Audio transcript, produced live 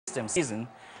season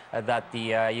that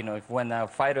the when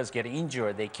fighters get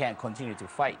injured, they can't continue to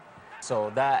fight.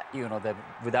 So that that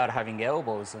without having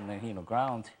elbows on the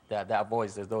ground, that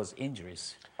avoids those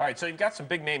injuries. All right, so you've got some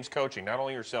big names coaching, not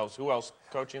only yourselves. Who else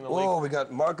coaching in the league? Oh, we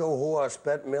got Marco Huas,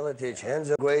 Pat Miletich,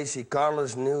 Henzo Gracie,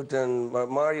 Carlos Newton,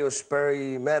 Mario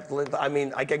Sperry, Matt Lind. I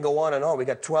mean, I can go on and on. We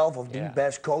got 12 of the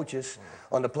best coaches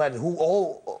on the planet who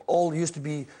all used to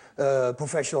be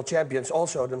professional champions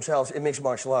also themselves in mixed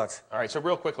martial arts. All right, so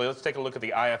real quickly, let's take a look at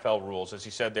the IFL rules. As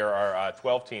you said, there are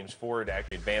 12 teams, 4 to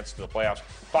actually advance to the playoffs.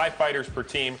 5 fighters per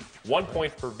team, 1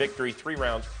 point per victory, 3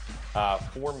 rounds,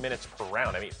 4 minutes per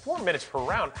round. I mean, 4 minutes per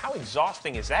round, how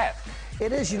exhausting is that?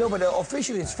 It is, but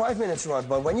officially it's 5 minutes round.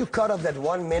 But when you cut off that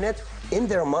 1 minute, in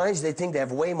their minds they think they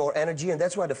have way more energy, and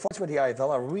that's why the fights with the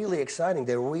IFL are really exciting.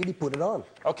 They really put it on.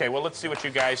 Okay, well, let's see what you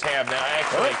guys have now.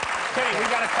 Actually, Kenny, we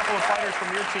got a couple of fighters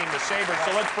from your team, the Sabres,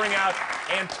 so let's bring out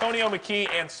Antonio McKee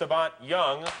and Savant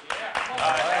Young.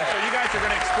 And so you guys are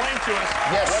going to explain to us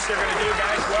what they're going to do.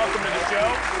 Guys, welcome to the show.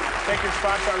 Take your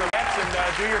spots on the nets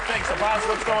and do your thing. So, boss,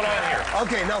 what's going on here?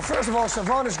 Okay, now, first of all,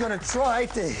 Savant is going to try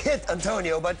to hit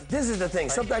Antonio, but this is the thing.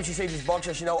 Sometimes you say these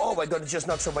boxers, oh, I'm going to just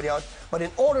knock somebody out. But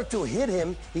in order to hit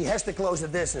him, he has to close the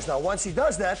distance. Now, once he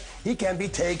does that, he can be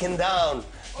taken down.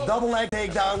 Double leg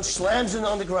takedown, slams him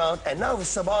on the ground, and now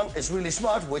Savant is really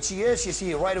smart, which he is. You see,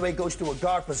 he right away goes to a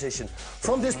guard position.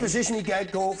 From this position, he can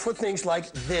go for things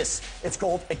like this. It's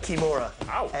called a kimura.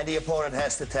 Ow. And the opponent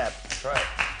has to tap. That's right.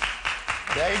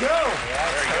 There you go. Yeah,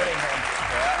 it's hurting him.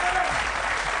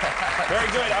 Yeah.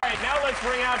 Very good. All right, now let's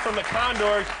bring out from the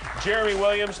Condors, Jeremy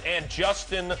Williams and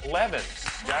Justin Levens.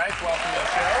 Guys, welcome to the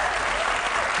show.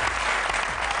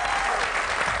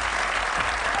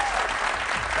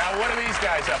 Now, what are these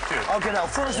guys up to? Okay, now,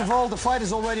 first of all, the fight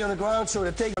is already on the ground, so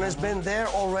the takedown has been there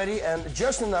already, and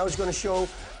Justin now is going to show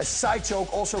a side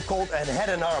choke, also called a head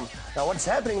and arm. Now, what's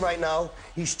happening right now,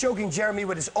 he's choking Jeremy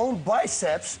with his own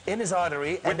biceps in his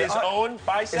artery. With his own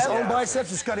biceps? His own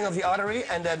biceps is cutting off the artery,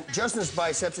 and then Justin's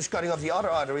biceps is cutting off the other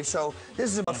artery. So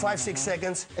this is about 5-6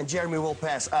 seconds, and Jeremy will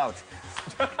pass out.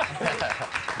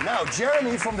 Now,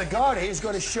 Jeremy from the guard is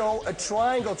going to show a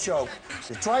triangle choke.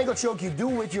 The triangle choke you do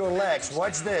with your legs.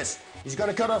 Watch this. He's going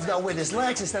to cut off now with his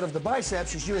legs instead of the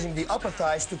biceps. He's using the upper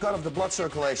thighs to cut off the blood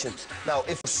circulation. Now,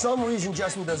 if for some reason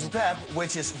Justin doesn't tap,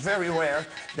 which is very rare,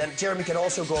 then Jeremy can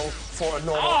also go for a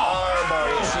normal arm bar.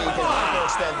 You see, he can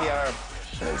extend the arm.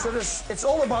 So it's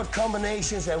all about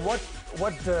combinations and what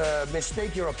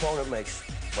mistake your opponent makes.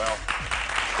 Well,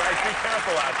 guys, be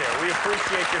careful out there. We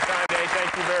appreciate your time today.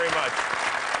 Thank you very much.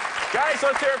 Guys,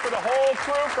 let's hear it for the whole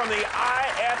crew from the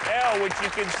IFL, which you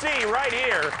can see right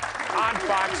here on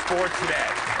Fox Sports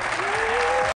Net.